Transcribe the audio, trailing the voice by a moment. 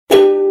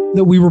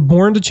that we were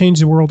born to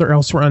change the world or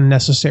else we're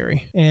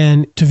unnecessary.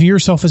 And to view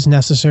yourself as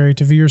necessary,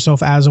 to view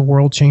yourself as a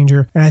world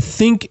changer. And I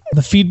think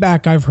the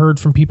feedback I've heard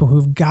from people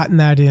who've gotten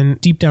that in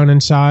deep down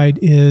inside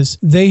is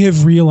they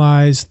have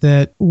realized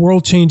that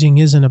world changing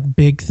isn't a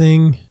big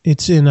thing.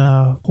 It's in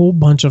a whole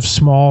bunch of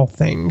small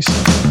things.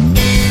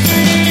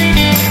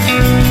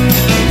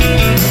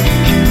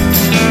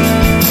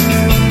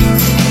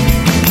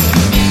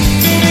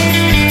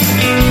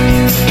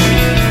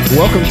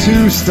 Welcome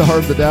to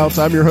Starve the Doubts.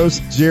 I'm your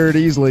host, Jared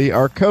Easley.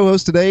 Our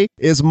co-host today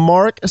is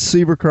Mark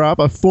Sieverkrop,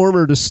 a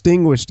former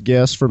distinguished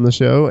guest from the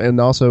show and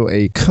also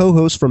a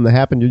co-host from the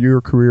Happen to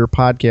Your Career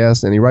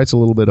podcast, and he writes a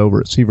little bit over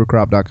at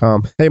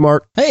sieverkrop.com. Hey,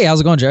 Mark. Hey, how's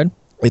it going, Jared?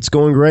 It's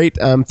going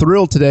great. I'm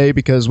thrilled today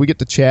because we get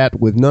to chat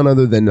with none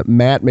other than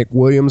Matt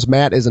McWilliams.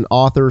 Matt is an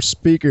author,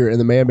 speaker, and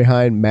the man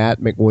behind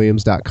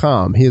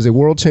MattMcWilliams.com. He is a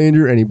world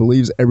changer, and he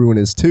believes everyone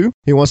is too.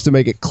 He wants to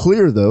make it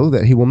clear, though,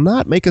 that he will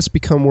not make us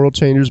become world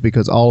changers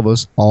because all of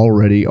us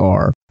already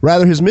are.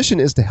 Rather, his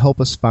mission is to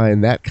help us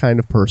find that kind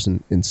of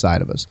person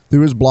inside of us.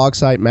 Through his blog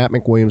site,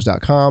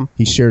 MattMcWilliams.com,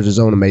 he shares his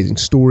own amazing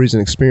stories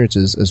and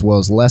experiences, as well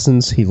as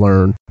lessons he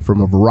learned from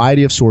a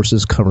variety of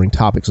sources covering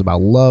topics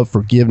about love,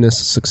 forgiveness,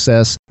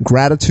 success,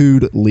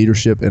 gratitude,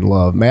 leadership, and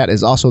love. Matt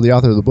is also the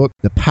author of the book,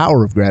 The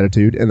Power of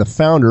Gratitude, and the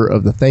founder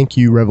of the Thank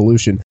You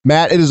Revolution.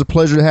 Matt, it is a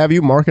pleasure to have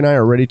you. Mark and I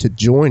are ready to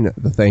join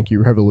the Thank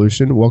You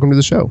Revolution. Welcome to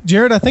the show.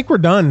 Jared, I think we're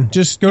done.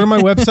 Just go to my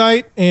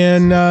website,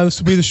 and this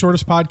will be the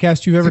shortest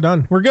podcast you've ever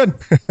done. We're good.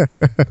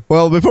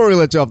 Well, before we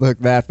let you off the hook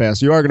that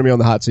fast, you are going to be on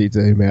the hot seat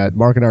today, Matt.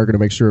 Mark and I are going to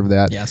make sure of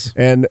that. Yes.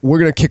 And we're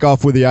going to kick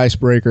off with the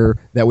icebreaker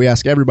that we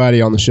ask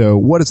everybody on the show.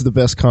 What is the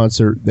best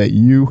concert that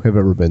you have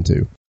ever been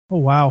to? Oh,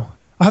 wow.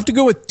 I have to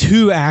go with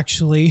two,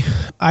 actually.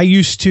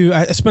 I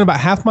spent about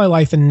half my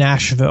life in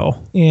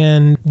Nashville,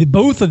 and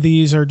both of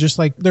these are just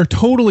like, they're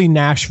totally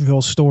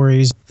Nashville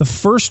stories. The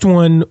first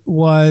one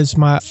was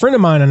my friend of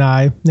mine and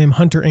I, named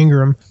Hunter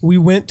Ingram. We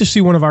went to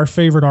see one of our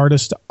favorite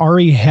artists,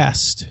 Ari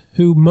Hest,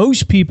 who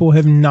most people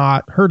have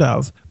not heard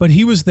of, but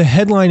he was the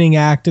headlining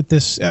act at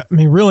this. I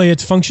mean, really,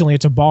 it's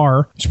a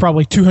bar. There's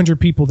probably 200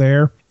 people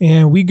there.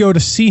 And we go to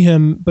see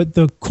him. But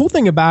the cool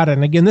thing about it,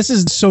 and again, this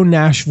is so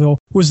Nashville,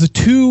 was the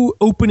two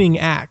opening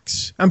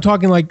acts. I'm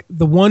talking like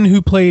the one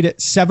who played at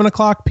 7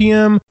 o'clock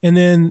p.m. and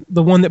then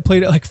the one that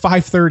played at like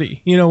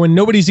 5:30, when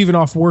nobody's even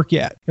off work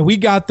yet. And we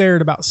got there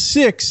at about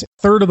 6,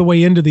 third of the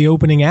way into the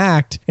opening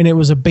act. And it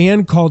was a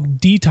band called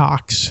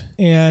Detox.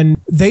 And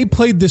they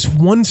played this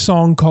one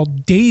song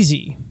called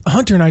Daisy.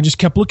 Hunter and I just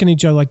kept looking at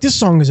each other like, this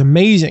song is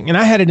amazing. And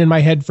I had it in my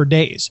head for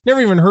days.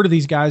 Never even heard of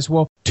these guys.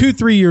 Well,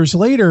 2-3 years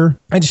later,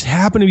 I just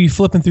happened to be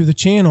flipping through the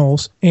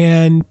channels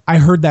and I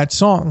heard that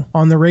song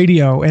on the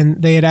radio,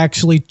 and they had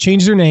actually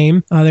changed their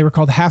name. They were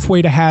called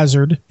Halfway to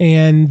Hazard,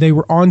 and they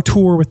were on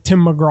tour with Tim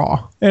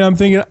McGraw. And I'm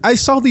thinking, I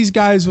saw these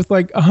guys with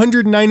like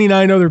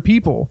 199 other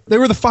people. They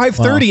were the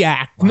 5:30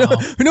 act. Wow.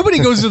 Nobody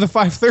goes to the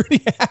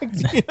 5:30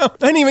 act.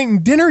 I hadn't even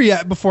eaten dinner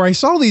yet before I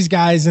saw these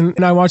guys, and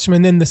I watched them.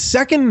 And then the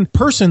second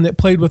person that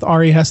played with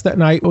Ari Hest that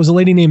night was a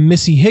lady named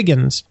Missy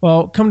Higgins.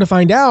 Well, come to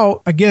find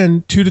out,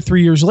 again, 2 to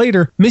 3 years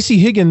later, Missy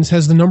Higgins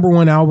has the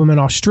 #1 album in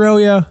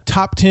Australia,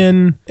 top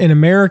 10 in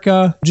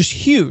America, just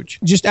huge,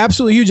 just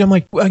absolutely huge. I'm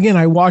like, again,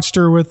 I watched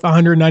her with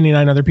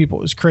 199 other people.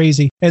 It was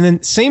crazy. And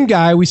then same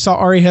guy, we saw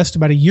Ari Hest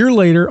about a year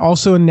later,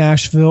 also in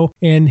Nashville,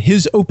 and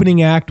his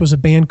opening act was a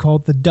band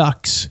called The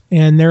Ducks,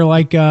 and they're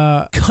like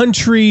a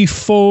country,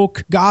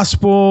 folk,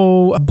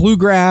 gospel,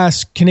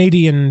 bluegrass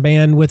Canadian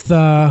band with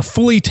a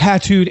fully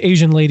tattooed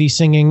Asian lady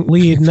singing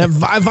lead, and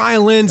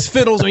violins,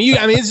 fiddles. I mean,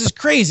 it's just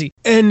crazy.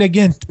 And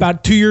again,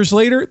 about 2 years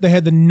later, they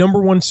had the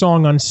 #1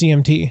 song on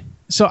CMT.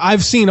 So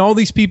I've seen all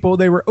these people,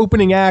 they were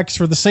opening acts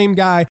for the same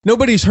guy.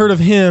 Nobody's heard of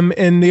him,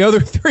 and the other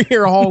three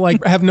are all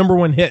like have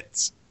 #1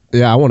 hits.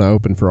 Yeah, I want to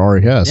open for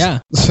Ari Hest. Yeah.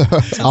 So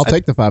I'll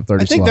take the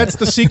 5:30 I think slot. that's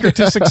the secret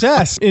to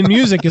success in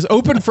music, is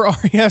open for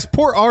Ari Hest.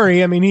 Poor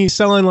Ari. I mean, he's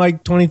selling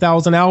like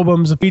 20,000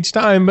 albums each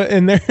time,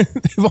 and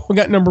they've all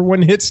got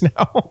 #1 hits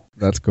now.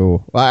 That's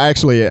cool. Well,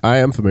 actually, I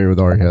am familiar with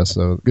Ari Hest,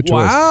 so good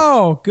choice.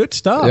 Wow, good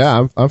stuff.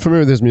 Yeah, I'm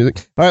familiar with his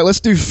music. All right, let's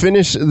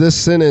finish this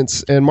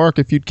sentence. And Mark,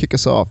 if you'd kick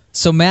us off.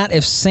 So, Matt,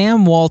 if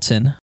Sam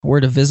Walton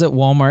were to visit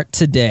Walmart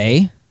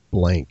today,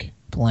 Blank.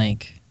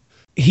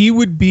 He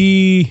would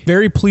be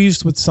very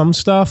pleased with some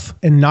stuff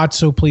and not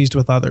so pleased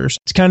with others.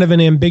 It's kind of an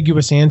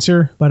ambiguous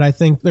answer, but I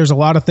think there's a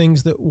lot of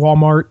things that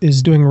Walmart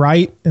is doing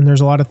right, and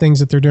there's a lot of things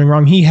that they're doing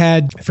wrong. He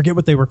had, I forget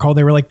what they were called.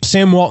 They were like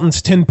Sam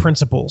Walton's 10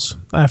 Principles.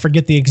 I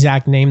forget the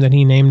exact name that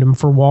he named them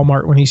for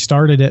Walmart when he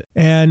started it.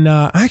 And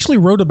I actually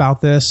wrote about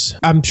this.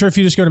 I'm sure if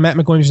you just go to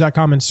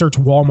mattmcwilliams.com and search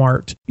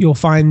Walmart, you'll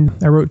find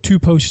I wrote 2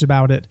 posts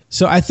about it.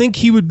 So I think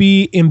he would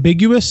be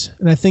ambiguous,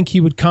 and I think he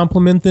would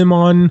compliment them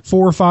on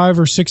 4 or 5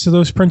 or 6 of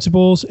those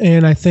principles.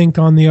 And I think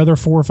on the other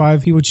 4 or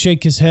 5, he would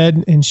shake his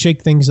head and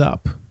shake things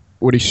up.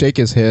 Would he shake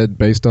his head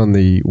based on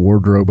the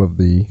wardrobe of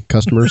the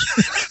customers?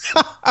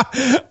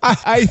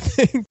 I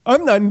think,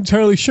 I'm not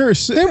entirely sure.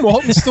 Sam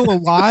Walton's still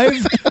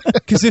alive?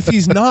 Because if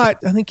he's not,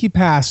 I think he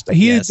passed.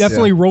 He is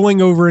definitely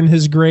rolling over in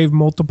his grave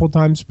multiple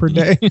times per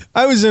day.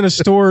 I was in a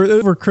store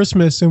over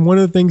Christmas, and one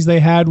of the things they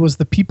had was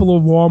the People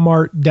of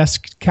Walmart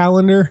desk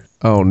calendar.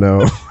 Oh,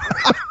 no.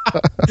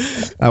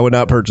 I would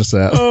not purchase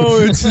that.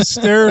 Oh, it's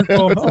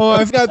hysterical.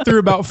 I've got through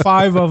about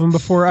 5 of them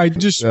before I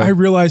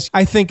realized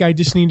I think I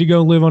just need to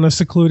go live on a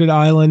secluded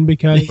island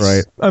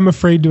because I'm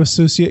afraid to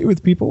associate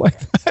with people like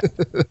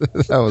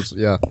that. That was,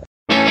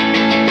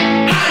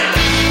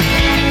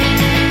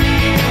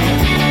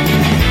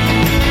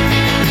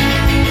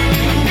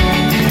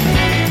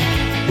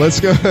 Let's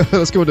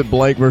go to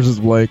blank versus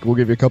blank. We'll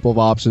give you a couple of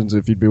options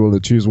if you'd be willing to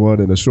choose one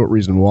and a short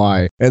reason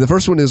why. And the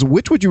first one is,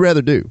 which would you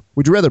rather do?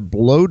 Would you rather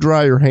blow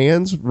dry your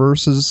hands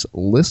versus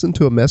listen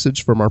to a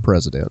message from our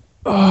president?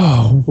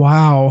 Oh,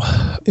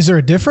 wow. Is there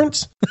a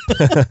difference?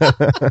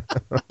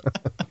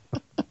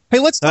 Hey,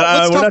 let's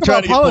talk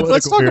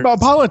about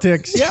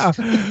politics. Yeah.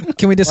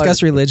 Can we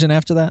discuss religion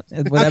after that?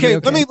 Okay,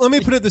 let me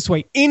put it this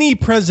way. Any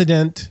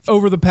president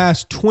over the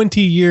past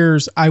 20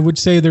 years, I would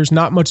say there's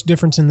not much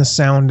difference in the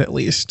sound, at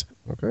least.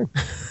 Okay.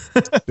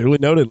 Duly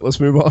noted. Let's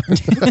move on.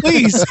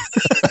 Please.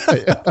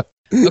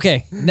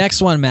 Okay,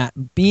 next one, Matt.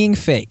 Being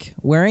fake.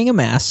 Wearing a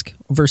mask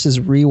versus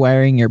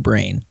rewiring your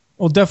brain.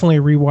 Well, definitely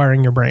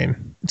rewiring your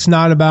brain. It's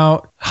not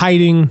about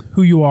hiding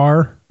who you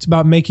are. It's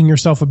about making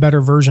yourself a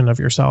better version of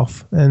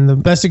yourself. And the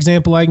best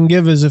example I can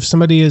give is if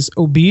somebody is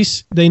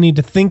obese, they need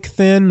to think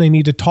thin, they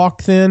need to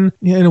talk thin.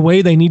 In a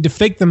way, they need to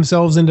fake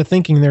themselves into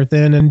thinking they're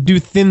thin and do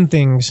thin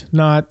things,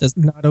 not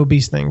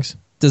obese things.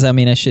 Does that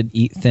mean I should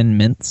eat Thin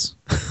Mints?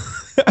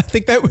 I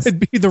think that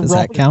would be the wrong. Does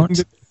that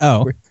count?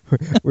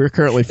 We're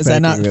currently is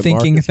that not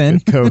thinking thin?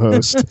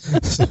 Co-host.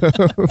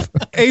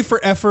 A for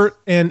effort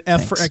and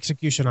F for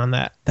execution on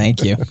that.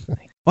 Thank you.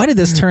 Why did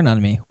this turn on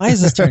me? Why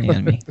is this turning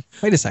on me?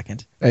 Wait a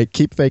second. Hey,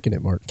 keep faking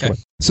it, Mark. Okay.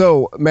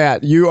 So,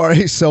 Matt, you are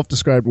a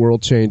self-described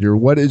world changer.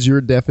 What is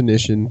your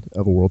definition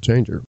of a world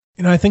changer?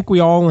 I think we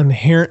all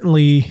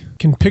inherently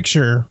can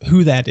picture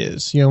who that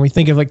is. We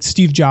think of like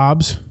Steve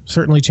Jobs,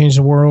 certainly changed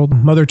the world,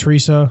 Mother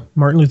Teresa,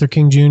 Martin Luther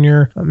King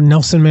Jr.,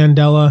 Nelson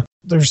Mandela.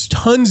 There's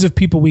tons of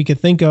people we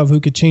could think of who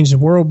could change the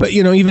world. But,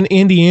 even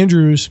Andy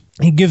Andrews,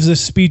 he gives this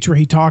speech where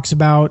he talks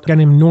about a guy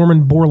named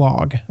Norman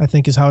Borlaug, I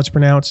think is how it's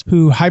pronounced,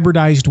 who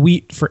hybridized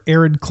wheat for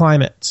arid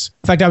climates.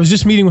 In fact, I was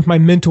just meeting with my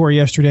mentor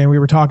yesterday and we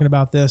were talking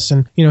about this.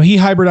 And, he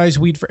hybridized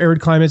wheat for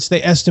arid climates.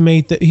 They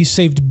estimate that he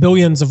saved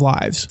billions of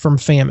lives from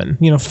famine.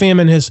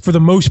 Famine has, for the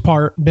most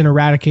part, been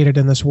eradicated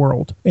in this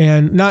world.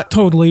 And not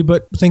totally,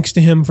 but thanks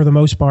to him for the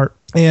most part.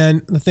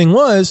 And the thing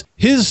was,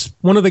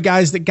 one of the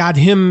guys that got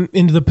him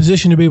into the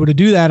position to be able to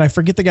do that, I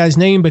forget the guy's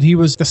name, but he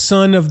was the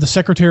son of the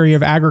Secretary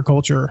of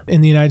Agriculture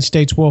in the United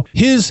States. Well,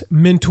 his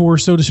mentor,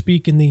 so to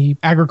speak, in the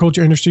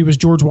agriculture industry was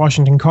George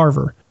Washington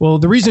Carver. Well,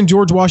 the reason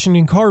George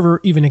Washington Carver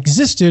even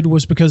existed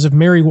was because of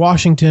Mary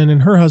Washington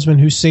and her husband,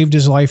 who saved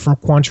his life from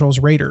Quantrill's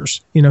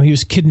raiders. He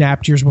was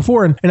kidnapped years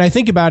before. And I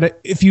think about it,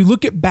 if you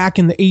look at back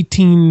in the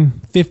 1850s,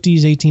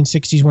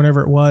 1860s,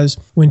 whenever it was,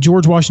 when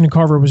George Washington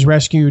Carver was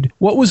rescued,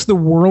 what was the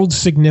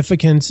world's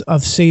significance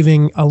of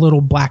saving a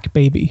little black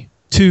baby?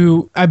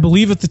 I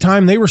believe at the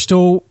time they were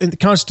still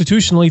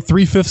constitutionally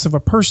 3/5 of a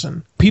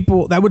person.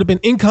 People that would have been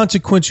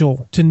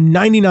inconsequential to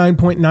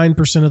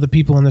 99.9% of the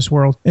people in this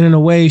world. And in a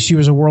way, she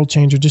was a world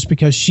changer just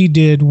because she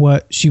did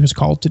what she was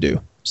called to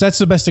do. So that's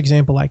the best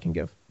example I can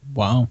give.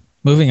 Wow.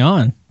 Moving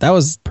on. That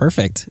was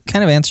perfect.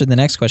 Kind of answered the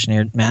next question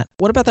here, Matt.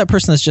 What about that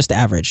person that's just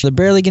average? They're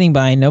barely getting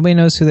by. Nobody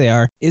knows who they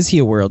are. Is he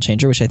a world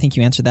changer? Which I think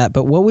you answered that.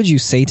 But what would you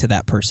say to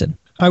that person?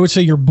 I would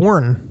say you're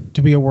born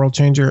to be a world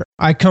changer.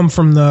 I come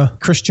from the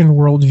Christian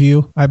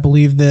worldview. I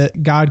believe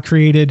that God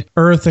created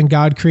earth and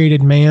God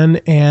created man,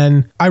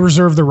 and I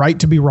reserve the right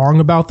to be wrong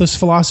about this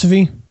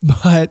philosophy,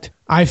 but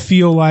I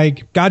feel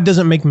like God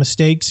doesn't make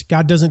mistakes.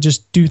 God doesn't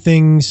just do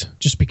things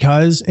just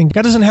because, and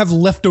God doesn't have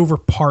leftover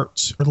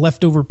parts or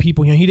leftover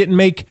people. He didn't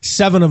make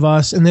 7 of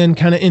us and then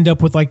kind of end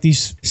up with like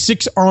these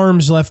 6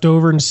 arms left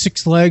over and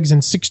 6 legs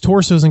and 6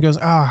 torsos and goes,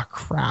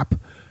 crap.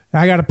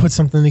 I got to put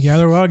something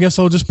together. Well, I guess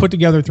I'll just put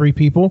together 3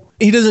 people.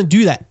 He doesn't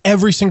do that.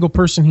 Every single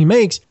person he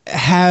makes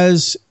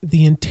has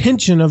the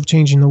intention of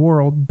changing the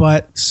world,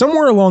 but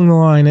somewhere along the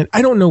line, and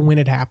I don't know when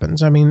it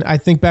happens. I mean, I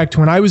think back to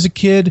when I was a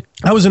kid,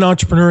 I was an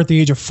entrepreneur at the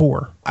age of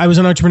 4. I was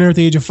an entrepreneur at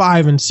the age of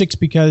 5 and 6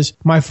 because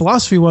my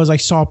philosophy was I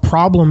saw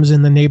problems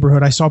in the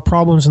neighborhood. I saw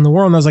problems in the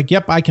world, and I was like,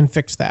 yep, I can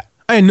fix that.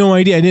 I had no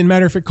idea. It didn't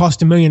matter if it cost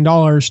 $1 million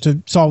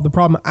to solve the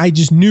problem. I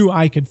just knew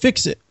I could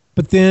fix it.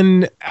 But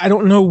then I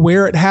don't know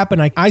where it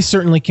happened. I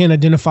certainly can't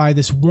identify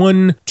this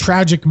one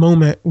tragic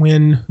moment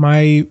when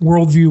my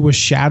worldview was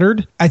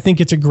shattered. I think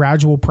it's a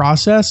gradual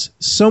process.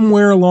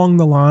 Somewhere along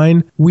the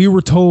line, we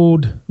were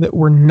told that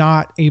we're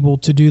not able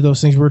to do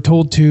those things. We were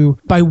told to,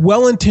 by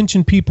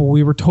well-intentioned people,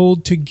 we were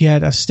told to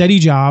get a steady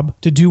job,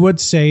 to do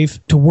what's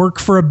safe, to work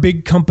for a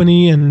big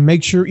company and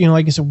make sure,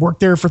 like I said, work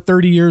there for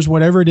 30 years,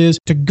 whatever it is,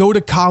 to go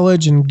to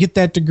college and get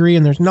that degree.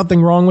 And there's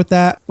nothing wrong with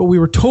that. But we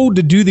were told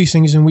to do these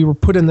things and we were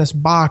put in this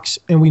box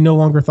and we no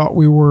longer thought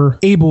we were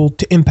able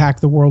to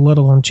impact the world, let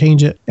alone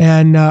change it.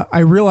 And I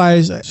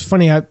realized, it's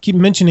funny, I keep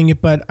mentioning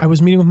it, but I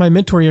was meeting with my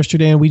mentor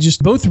yesterday and we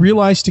just both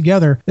realized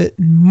together that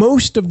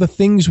most of the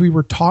things we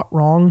were taught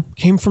wrong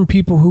came from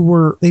people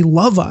who they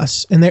love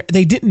us and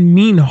they didn't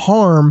mean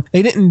harm.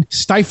 They didn't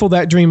stifle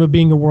that dream of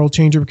being a world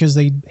changer because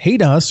they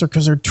hate us or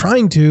because they're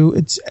trying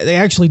to. They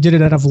actually did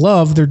it out of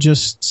love. They're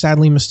just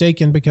sadly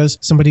mistaken because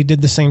somebody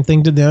did the same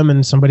thing to them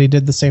and somebody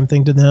did the same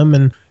thing to them.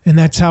 And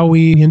that's how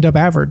we end up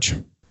average.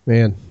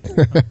 Man,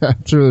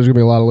 I'm sure there's going to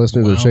be a lot of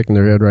listeners that are shaking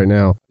their head right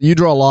now. You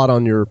draw a lot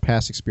on your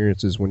past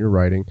experiences when you're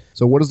writing.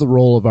 So what is the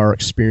role of our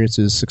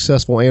experiences,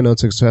 successful and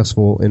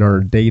unsuccessful, in our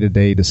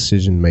day-to-day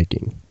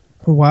decision-making?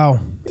 Wow.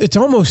 It's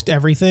almost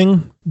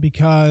everything,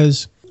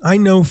 because I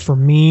know for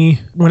me,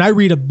 when I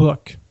read a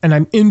book and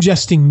I'm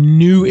ingesting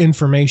new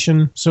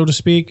information, so to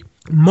speak,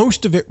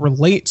 most of it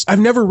relates. I've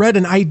never read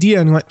an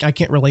idea and I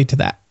can't relate to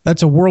that.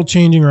 That's a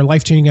world-changing or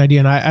life-changing idea,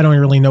 and I don't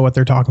really know what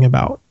they're talking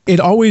about. It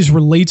always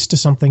relates to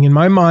something. In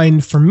my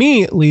mind, for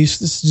me at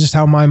least, this is just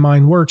how my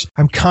mind works.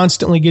 I'm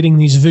constantly getting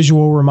these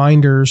visual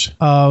reminders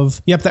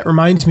of, yep, that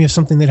reminds me of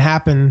something that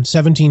happened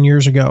 17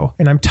 years ago,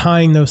 and I'm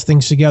tying those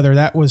things together.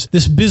 That was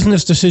this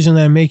business decision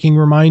that I'm making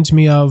reminds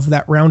me of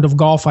that round of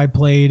golf I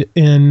played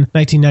in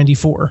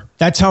 1994.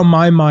 That's how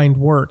my mind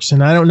works,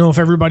 and I don't know if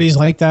everybody's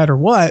like that or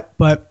what,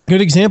 but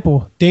good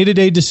example,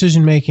 day-to-day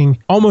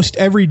decision-making. Almost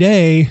every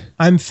day,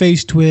 I'm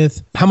faced with,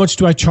 how much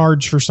do I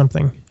charge for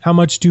something? How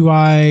much do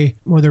I,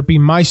 whether it be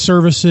my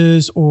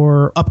services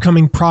or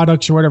upcoming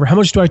products or whatever, how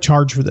much do I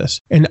charge for this?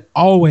 And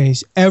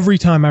always, every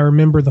time, I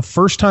remember the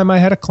first time I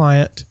had a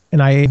client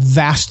and I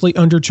vastly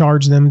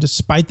undercharged them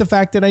despite the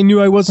fact that I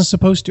knew I wasn't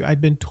supposed to. I'd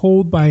been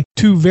told by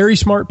two very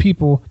smart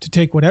people to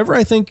take whatever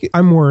I think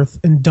I'm worth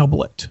and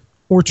double it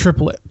or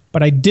triple it.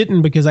 But I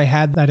didn't, because I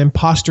had that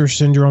imposter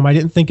syndrome. I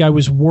didn't think I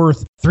was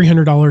worth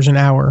 $300 an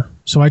hour.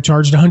 So I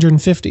charged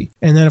 $150.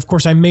 And then, of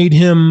course, I made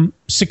him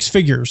six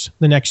figures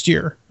the next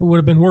year. It would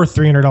have been worth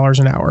 $300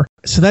 an hour.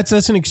 So that's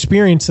an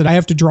experience that I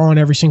have to draw on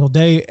every single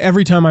day.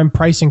 Every time I'm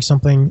pricing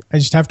something, I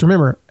just have to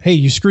remember, hey,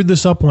 you screwed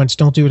this up once,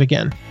 don't do it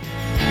again.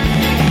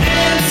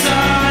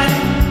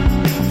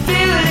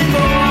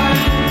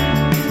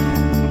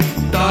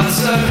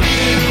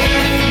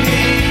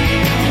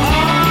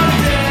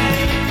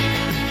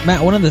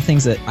 Matt, one of the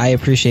things that I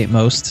appreciate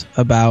most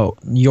about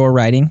your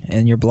writing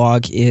and your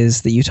blog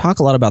is that you talk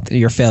a lot about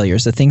your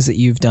failures, the things that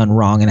you've done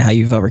wrong and how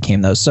you've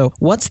overcame those. So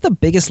what's the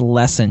biggest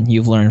lesson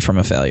you've learned from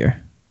a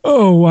failure?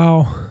 Oh,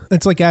 wow.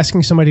 That's like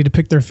asking somebody to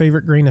pick their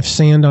favorite grain of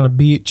sand on a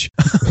beach.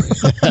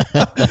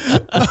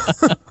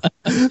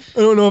 I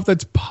don't know if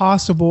that's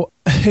possible.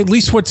 At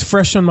least what's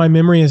fresh on my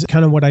memory is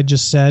kind of what I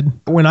just said.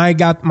 When I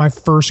got my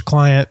first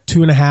client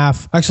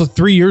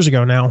 3 years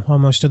ago now,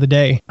 almost to the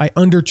day, I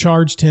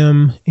undercharged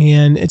him.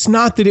 And it's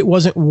not that it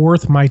wasn't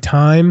worth my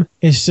time.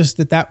 It's just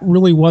that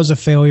really was a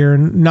failure,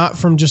 not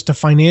from just a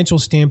financial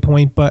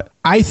standpoint, but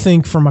I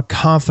think from a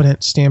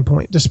confidence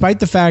standpoint. Despite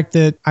the fact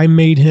that I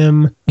made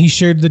him, he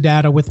shared the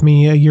data with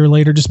me a year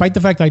later, despite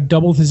the fact I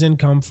doubled his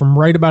income from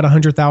right about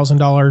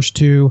 $100,000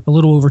 to a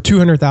little over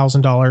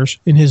 $200,000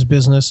 in his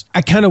business.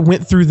 I kind of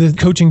went through the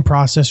coaching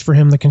process for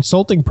him, the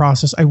consulting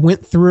process. I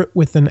went through it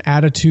with an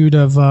attitude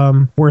of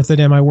worth it,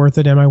 am I worth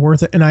it, am I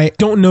worth it? And I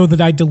don't know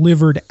that I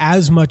delivered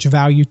as much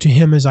value to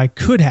him as I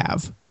could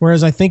have.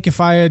 Whereas I think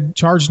if I had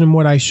charged him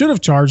what I should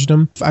have charged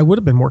him, I would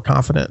have been more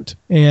confident.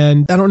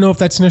 And I don't know if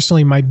that's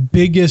necessarily my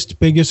biggest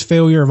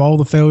failure of all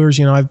the failures.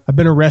 I've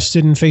been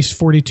arrested and faced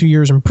 42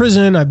 years in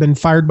prison. I've been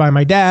fired by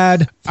my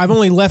dad. I've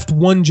only left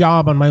one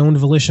job on my own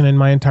volition in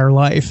my entire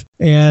life.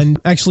 And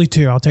actually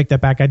two, I'll take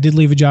that back. I did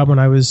leave a job when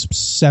I was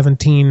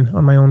 17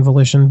 on my own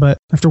volition, but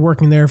after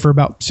working there for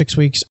about 6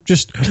 weeks,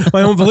 just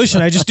my own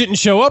volition, I just didn't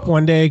show up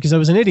one day because I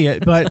was an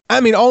idiot. But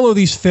I mean, all of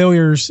these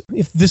failures,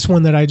 if this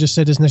one that I just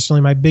said is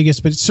necessarily my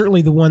biggest, but it's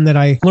certainly the one that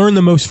I learned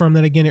the most from,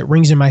 that again, it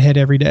rings in my head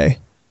every day.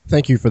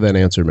 Thank you for that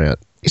answer, Matt.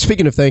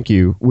 Speaking of thank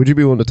you, would you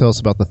be willing to tell us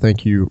about the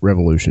thank you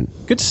revolution?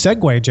 Good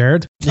segue,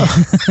 Jared.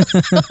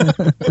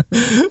 That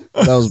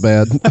was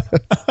bad.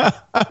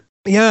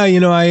 Yeah,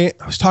 I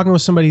was talking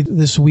with somebody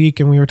this week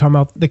and we were talking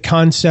about the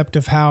concept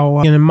of how,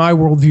 in my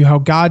worldview, how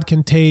God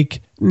can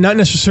take not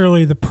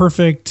necessarily the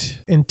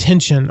perfect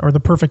intention or the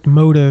perfect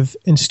motive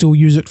and still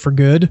use it for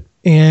good.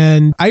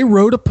 And I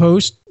wrote a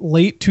post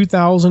late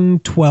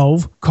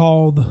 2012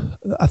 called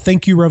A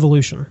Thank You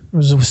Revolution. It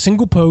was a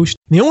single post.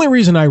 The only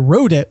reason I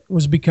wrote it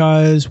was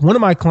because one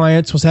of my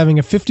clients was having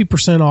a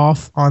 50%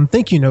 off on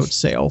thank you note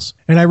sales.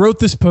 And I wrote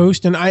this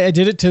post and I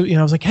did it to,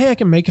 I was like, hey, I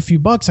can make a few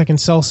bucks. I can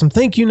sell some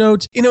thank you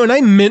notes, and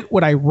I meant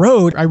what I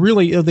wrote. I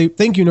really, the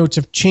thank you notes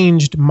have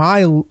changed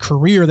my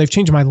career. They've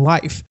changed my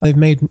life. They've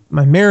made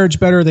my marriage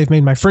better. They've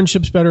made my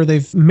friendships better.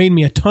 They've made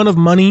me a ton of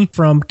money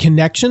from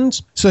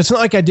connections. So it's not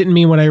like I didn't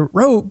mean what I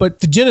wrote,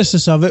 but the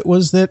genesis of it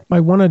was that I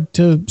wanted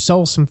to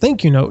sell some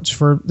thank you notes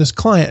for this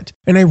client.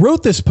 And I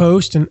wrote this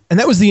post and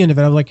that was the end of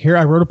it. I was like, here,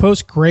 I wrote a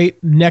post.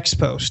 Great. Next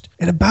post.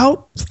 And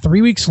about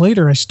 3 weeks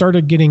later, I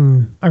started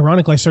getting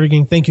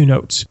thank you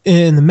notes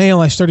in the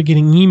mail. I started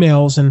getting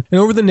emails, and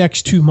over the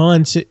next 2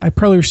 months, I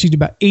probably received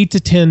about 8 to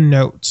 10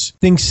 notes,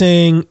 things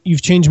saying,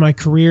 you've changed my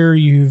career.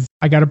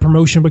 I got a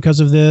promotion because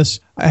of this.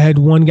 I had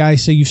one guy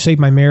say, you've saved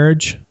my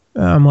marriage.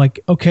 I'm like,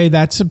 okay,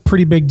 that's a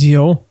pretty big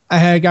deal. I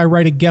had a guy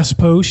write a guest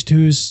post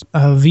who's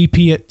a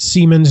VP at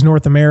Siemens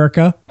North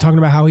America, talking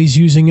about how he's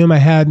using him. I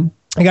had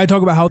a guy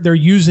talk about how they're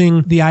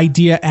using the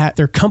idea at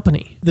their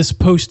company. This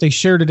post, they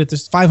shared it at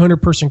this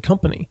 500-person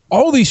company.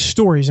 All these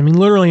stories,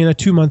 literally in a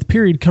 2-month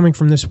period coming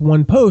from this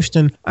one post.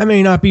 And I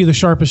may not be the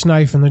sharpest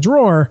knife in the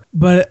drawer,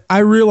 but I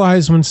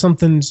realize when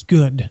something's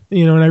good,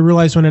 and I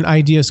realize when an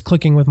idea is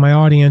clicking with my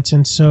audience.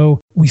 And so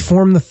we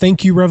formed the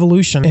Thank You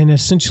Revolution. And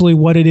essentially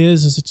what it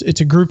is it's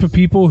a group of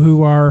people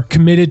who are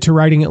committed to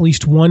writing at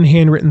least one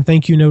handwritten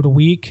thank you note a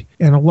week.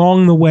 And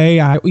along the way,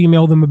 I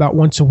email them about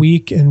once a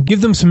week and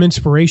give them some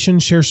inspiration,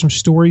 share some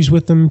stories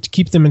with them to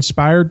keep them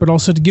inspired, but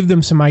also to give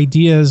them some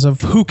ideas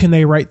of who can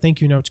they write thank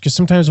you notes. Because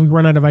sometimes we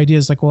run out of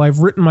ideas like, well, I've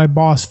written my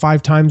boss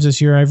 5 times this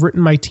year. I've written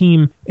my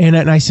team. And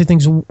I say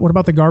things, what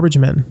about the garbage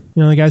men?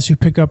 The guys who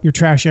pick up your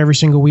trash every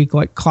single week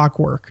like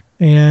clockwork.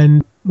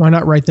 And why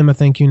not write them a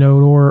thank you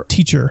note, or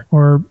teacher,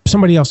 or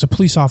somebody else, a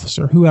police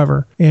officer,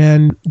 whoever,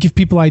 and give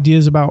people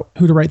ideas about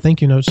who to write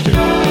thank you notes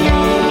to.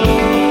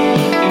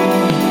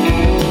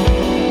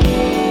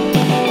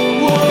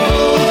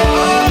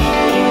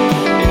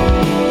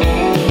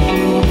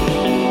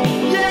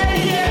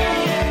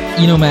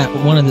 Matt,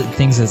 one of the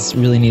things that's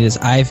really neat is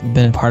I've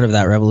been a part of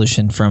that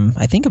revolution from,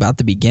 I think, about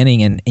the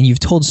beginning, and you've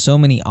told so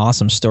many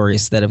awesome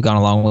stories that have gone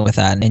along with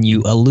that, and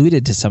you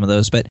alluded to some of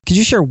those, but could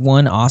you share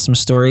one awesome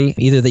story,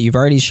 either that you've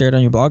already shared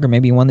on your blog or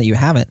maybe one that you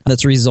haven't,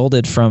 that's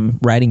resulted from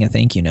writing a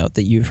thank you note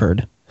that you've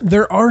heard?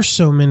 There are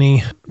so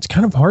many. It's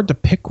kind of hard to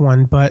pick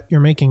one, but you're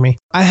making me.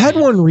 I had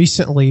one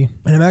recently,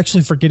 and I'm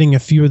actually forgetting a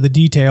few of the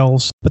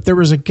details, but there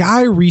was a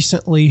guy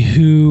recently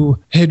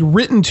who had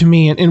written to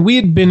me, and we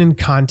had been in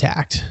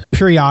contact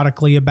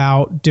periodically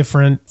about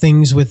different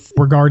things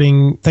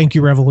regarding Thank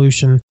You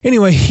Revolution.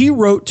 Anyway, he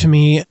wrote to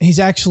me.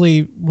 He's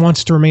actually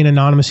wants to remain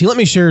anonymous. He let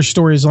me share his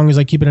story as long as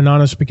I keep it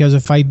anonymous, because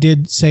if I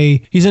did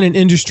say he's in an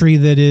industry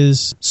that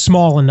is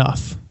small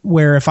enough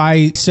where if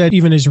I said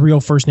even his real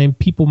first name,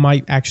 people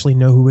might actually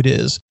know who it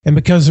is. And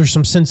because there's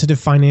some sensitive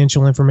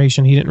financial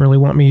information, he didn't really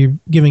want me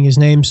giving his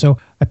name. So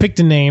I picked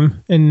a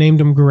name and named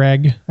him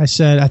Greg. I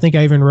think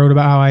I even wrote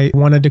about how I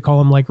wanted to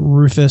call him like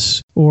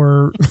Rufus,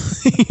 or,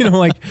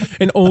 like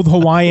an old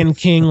Hawaiian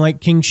king, like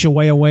King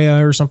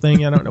Shiweawea or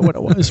something. I don't know what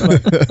it was,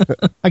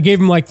 but I gave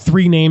him like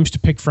 3 names to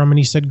pick from, and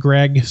he said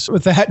Greg. So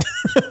with that,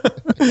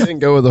 he didn't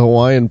go with the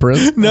Hawaiian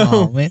prince. No.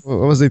 Oh, man. What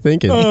was he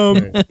thinking?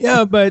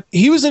 Yeah, but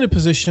he was in a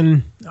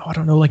position, about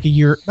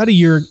a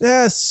year,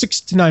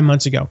 6 to 9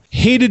 months ago.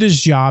 Hated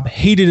his job,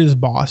 hated his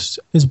boss.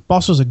 His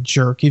boss was a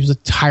jerk. He was a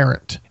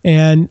tyrant.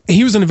 And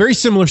he was in a very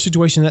similar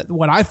situation that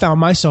what I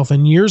found myself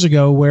in years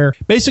ago, where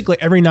basically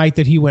every night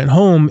that he went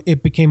home,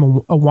 it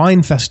became a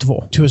wine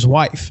festival to his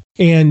wife.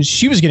 And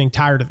she was getting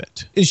tired of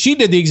it. She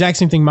did the exact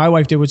same thing my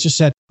wife did, which just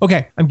said,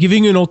 okay, I'm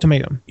giving you an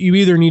ultimatum. You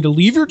either need to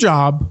leave your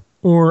job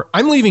or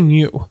I'm leaving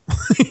you,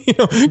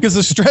 because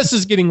the stress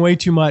is getting way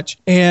too much.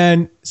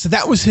 And so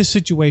that was his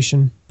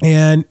situation.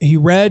 And he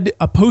read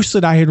a post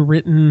that I had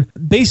written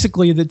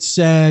basically that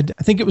said,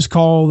 I think it was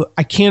called,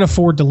 I can't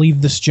afford to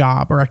leave this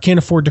job, or I can't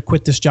afford to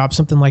quit this job,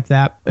 something like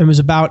that. It was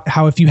about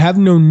how if you have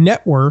no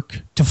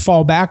network to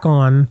fall back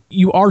on,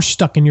 you are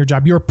stuck in your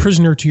job. You're a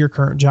prisoner to your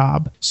current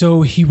job.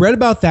 So he read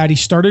about that. He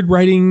started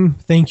writing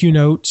thank you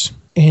notes.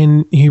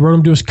 And he wrote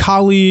them to his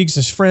colleagues,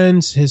 his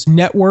friends, his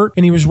network.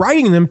 And he was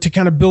writing them to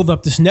kind of build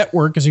up this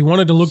network because he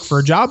wanted to look for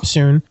a job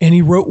soon. And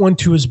he wrote one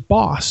to his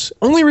boss.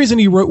 Only reason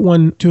he wrote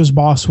one to his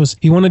boss was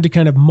he wanted to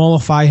kind of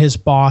mollify his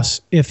boss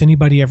if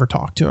anybody ever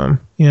talked to him.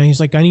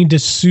 He's like, I need to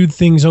soothe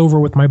things over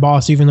with my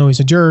boss, even though he's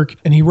a jerk.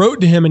 And he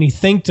wrote to him and he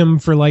thanked him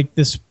for like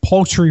this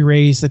paltry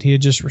raise that he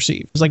had just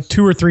received. It was like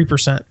 2 or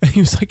 3%.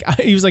 He was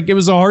like, it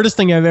was the hardest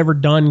thing I've ever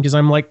done, because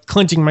I'm like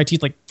clenching my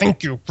teeth, like,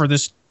 thank you for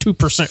this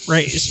 2%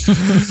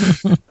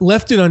 raise.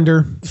 Left it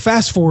under.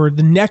 Fast forward,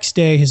 the next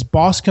day, his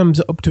boss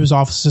comes up to his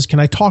office and says, can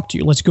I talk to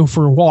you? Let's go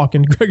for a walk.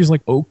 And Greg is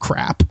like, oh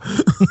crap.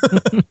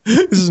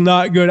 This is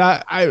not good.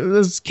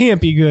 This can't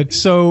be good.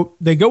 So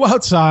they go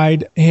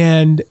outside,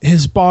 and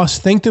his boss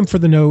thanked him for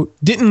the note,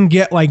 didn't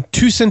get like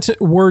 2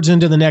 words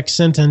into the next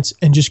sentence,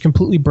 and just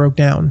completely broke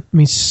down.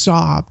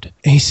 Sobbed.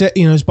 And he said,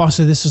 his boss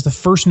said this is the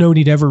first note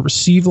he'd ever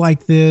received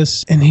like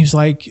this. And he was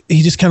like,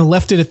 he just kind of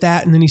left it at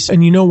that. And then he said,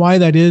 and you know why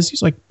that is?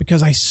 He's like,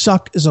 because I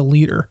suck as a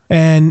leader.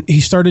 And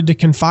he started to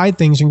confide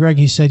things in Greg.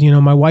 He said,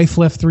 my wife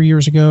left 3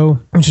 years ago,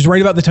 which is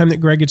right about the time that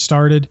Greg had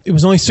started. It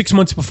was only 6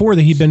 months before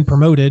that he'd been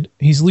promoted.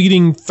 He's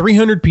leading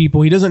 300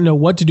 people. He doesn't know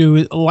what to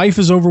do. Life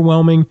is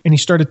overwhelming. And he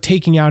started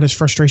taking out his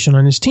frustration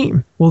on his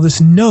team. Well,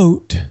 this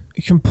note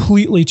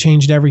completely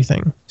changed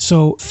everything.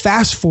 So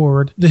fast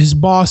forward, his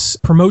boss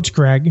promotes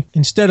Greg.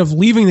 Instead of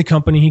leaving the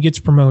company, he gets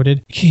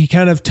promoted. He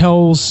kind of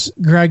tells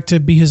Greg to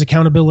be his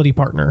accountability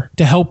partner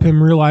to help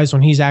him realize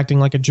when he's acting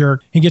like a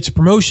jerk. He gets a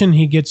promotion.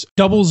 He gets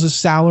doubles his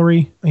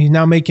salary. He's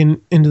now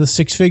making into the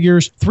six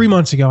figures. 3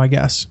 months ago, I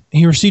guess,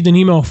 he received an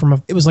email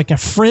from it was like a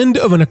friend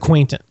of an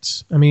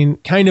acquaintance. I mean,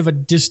 kind of a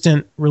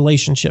distant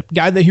relationship,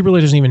 guy that he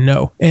really doesn't even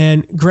know.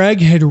 And Greg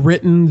had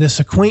written this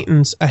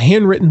acquaintance a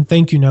handwritten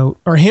thank you note,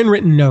 or a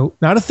handwritten note,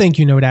 not a thank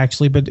you note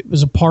actually, but it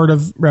was a part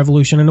of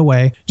Revolution in a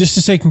way, just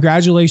to say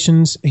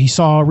congratulations. He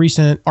saw a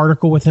recent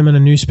article with him in a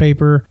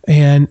newspaper,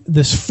 and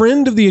this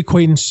friend of the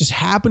acquaintance just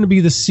happened to be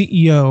the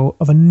CEO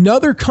of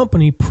another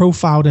company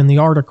profiled in the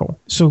article.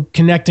 So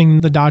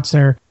connecting the dots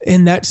there.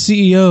 And that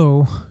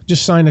CEO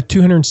just signed a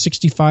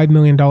 $265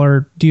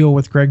 million deal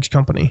with Greg's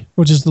company,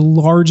 which is the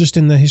largest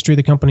in the history of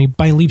the company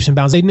by leaps and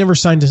bounds. They'd never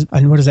signed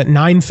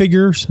nine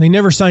figures? They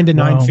never signed a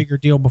nine-figure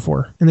deal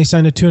before. And they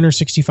signed a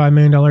 $265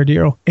 million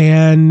deal.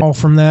 And all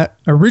from that,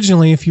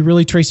 originally, if you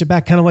really trace it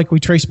back, kind of like we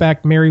trace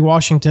back Mary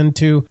Washington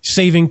to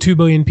saving 2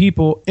 billion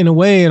people, in a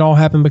way, it all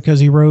happened because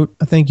he wrote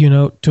a thank you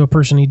note to a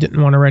person he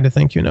didn't want to write a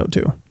thank you note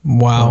to.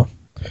 Wow.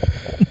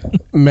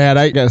 Matt,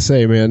 I gotta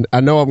say, man,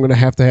 I know I'm gonna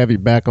have to have you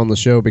back on the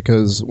show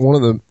because one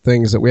of the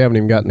things that we haven't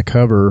even gotten to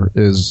cover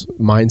is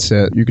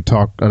mindset. You could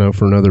talk, I know,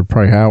 for another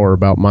probably hour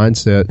about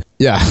mindset.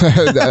 Yeah,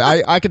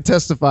 I could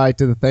testify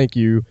to the thank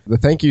you. The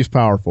thank you is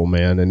powerful,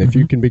 man. And if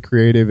you can be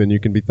creative and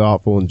you can be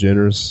thoughtful and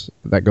generous,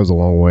 that goes a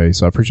long way.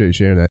 So I appreciate you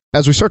sharing that.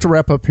 As we start to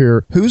wrap up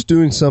here, who's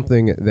doing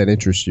something that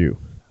interests you?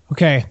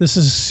 Okay, this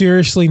is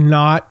seriously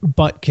not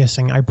butt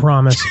kissing, I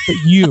promise. But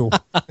you.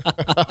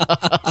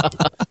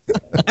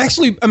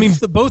 Actually, I mean,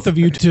 the both of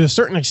you to a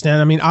certain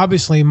extent. I mean,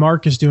 obviously,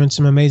 Mark is doing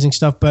some amazing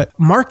stuff, but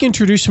Mark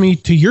introduced me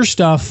to your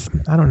stuff,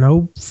 I don't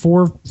know,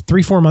 4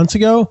 months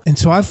ago. And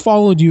so I've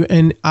followed you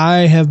and I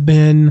have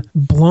been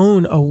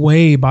blown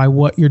away by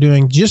what you're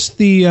doing. Just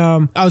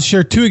I'll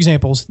share 2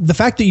 examples. The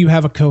fact that you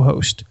have a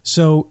co-host.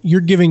 So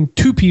you're giving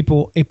 2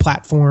 people a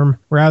platform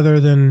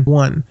rather than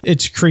one.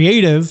 It's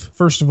creative,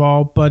 first of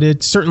all, but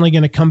it's certainly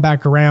going to come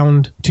back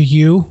around to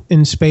you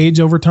in spades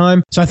over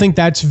time. So I think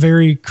that's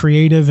very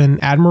creative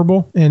and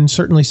admirable, and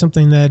certainly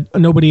something that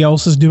nobody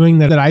else is doing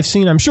that I've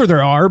seen. I'm sure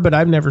there are, but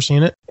I've never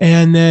seen it.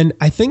 And then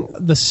I think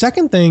the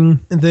second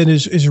thing that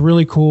is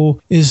really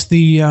cool is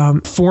the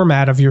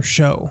format of your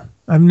show.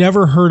 I've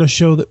never heard a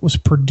show that was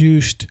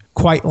produced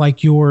quite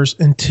like yours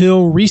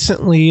until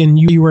recently, and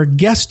you were a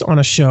guest on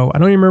a show. I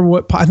don't even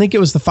remember I think it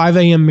was the 5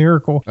 a.m.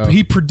 Miracle. Oh.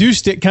 He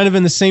produced it kind of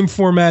in the same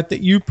format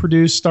that you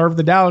produced Starve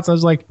the Daleks. I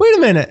was like, wait a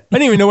minute. I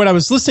didn't even know what I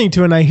was listening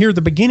to, and I hear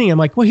the beginning. I'm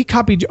like, well, he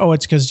copied. Oh,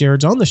 it's because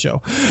Jared's on the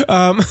show.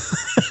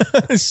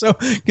 So,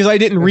 because I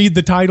didn't read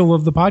the title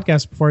of the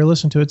podcast before I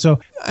listened to it. So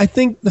I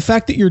think the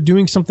fact that you're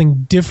doing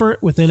something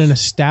different within an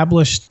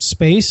established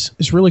space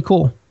is really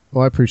cool.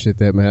 Well, I appreciate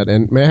that, Matt.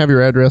 And may I have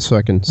your address so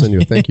I can send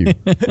you a thank you?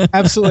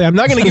 Absolutely. I'm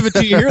not going to give it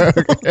to you here.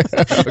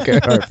 Okay.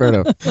 All right. Fair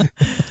enough.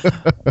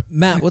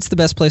 Matt, what's the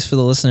best place for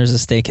the listeners to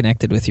stay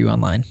connected with you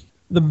online?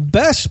 The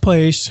best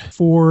place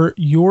for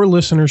your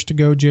listeners to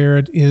go,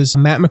 Jared, is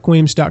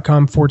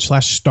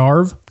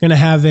mattmcwilliams.com/starve. Going to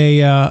have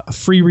a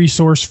free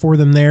resource for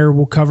them there.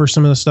 We'll cover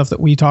some of the stuff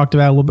that we talked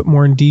about a little bit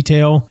more in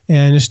detail.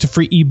 And it's a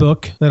free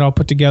ebook that I'll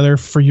put together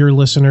for your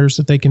listeners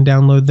that they can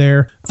download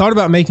there. Thought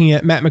about making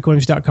it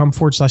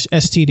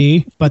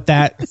mattmcwilliams.com/STD, but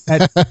that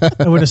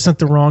I would have sent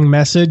the wrong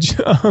message.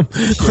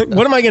 Like,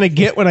 what am I going to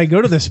get when I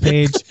go to this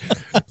page?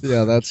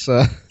 Yeah, that's...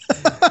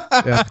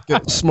 yeah,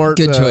 smart.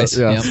 Good choice.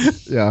 Yeah.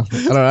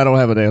 I don't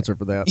have an answer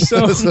for that.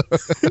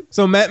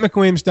 So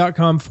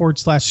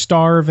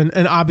mattmcwilliams.com/starve.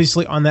 And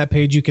obviously on that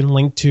page, you can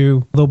link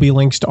to, there'll be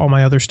links to all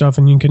my other stuff,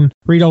 and you can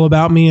read all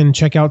about me and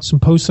check out some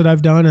posts that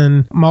I've done.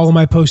 And all of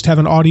my posts have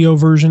an audio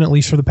version, at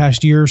least for the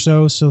past year or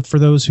so. So for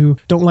those who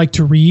don't like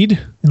to read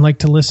and like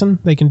to listen,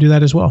 they can do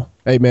that as well.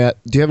 Hey, Matt,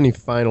 do you have any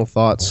final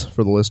thoughts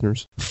for the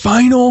listeners?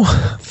 Final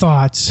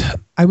thoughts.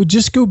 I would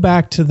just go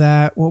back to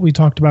that, what we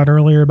talked about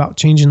earlier about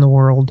changing the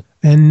world,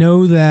 and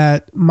know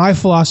that my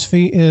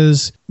philosophy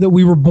is that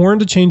we were born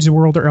to change the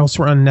world or else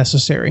we're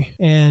unnecessary.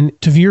 And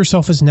to view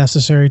yourself as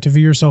necessary, to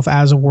view yourself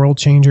as a world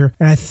changer.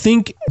 And I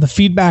think the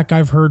feedback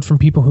I've heard from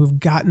people who've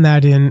gotten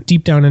that in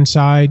deep down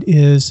inside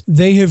is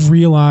they have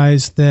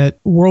realized that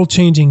world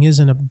changing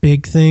isn't a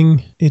big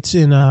thing. It's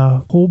in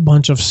a whole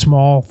bunch of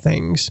small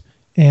things.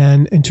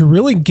 And to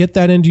really get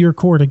that into your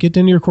core,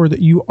 that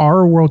you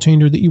are a world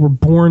changer, that you were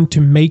born to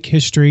make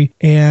history.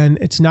 And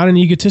it's not an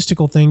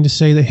egotistical thing to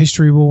say that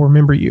history will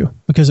remember you,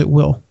 because it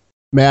will.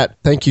 Matt,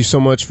 thank you so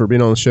much for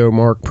being on the show.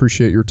 Mark,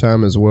 appreciate your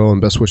time as well, and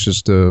best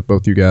wishes to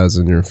both you guys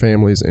and your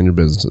families and your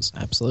businesses.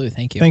 Absolutely.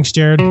 Thank you. Thanks,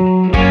 Jared.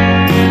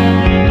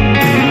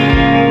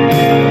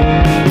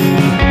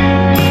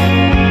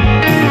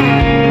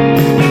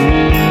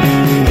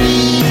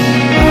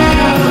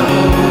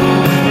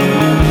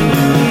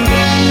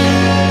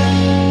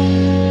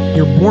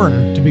 You're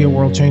born to be a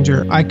world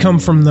changer. I come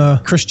from the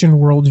Christian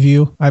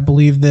worldview. I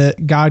believe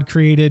that God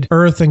created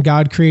earth and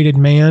God created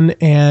man,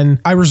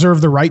 and I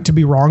reserve the right to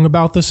be wrong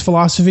about this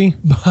philosophy,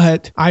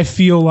 but I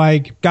feel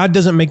like God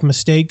doesn't make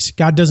mistakes.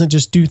 God doesn't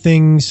just do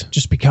things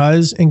just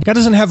because, and God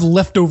doesn't have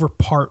leftover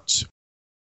parts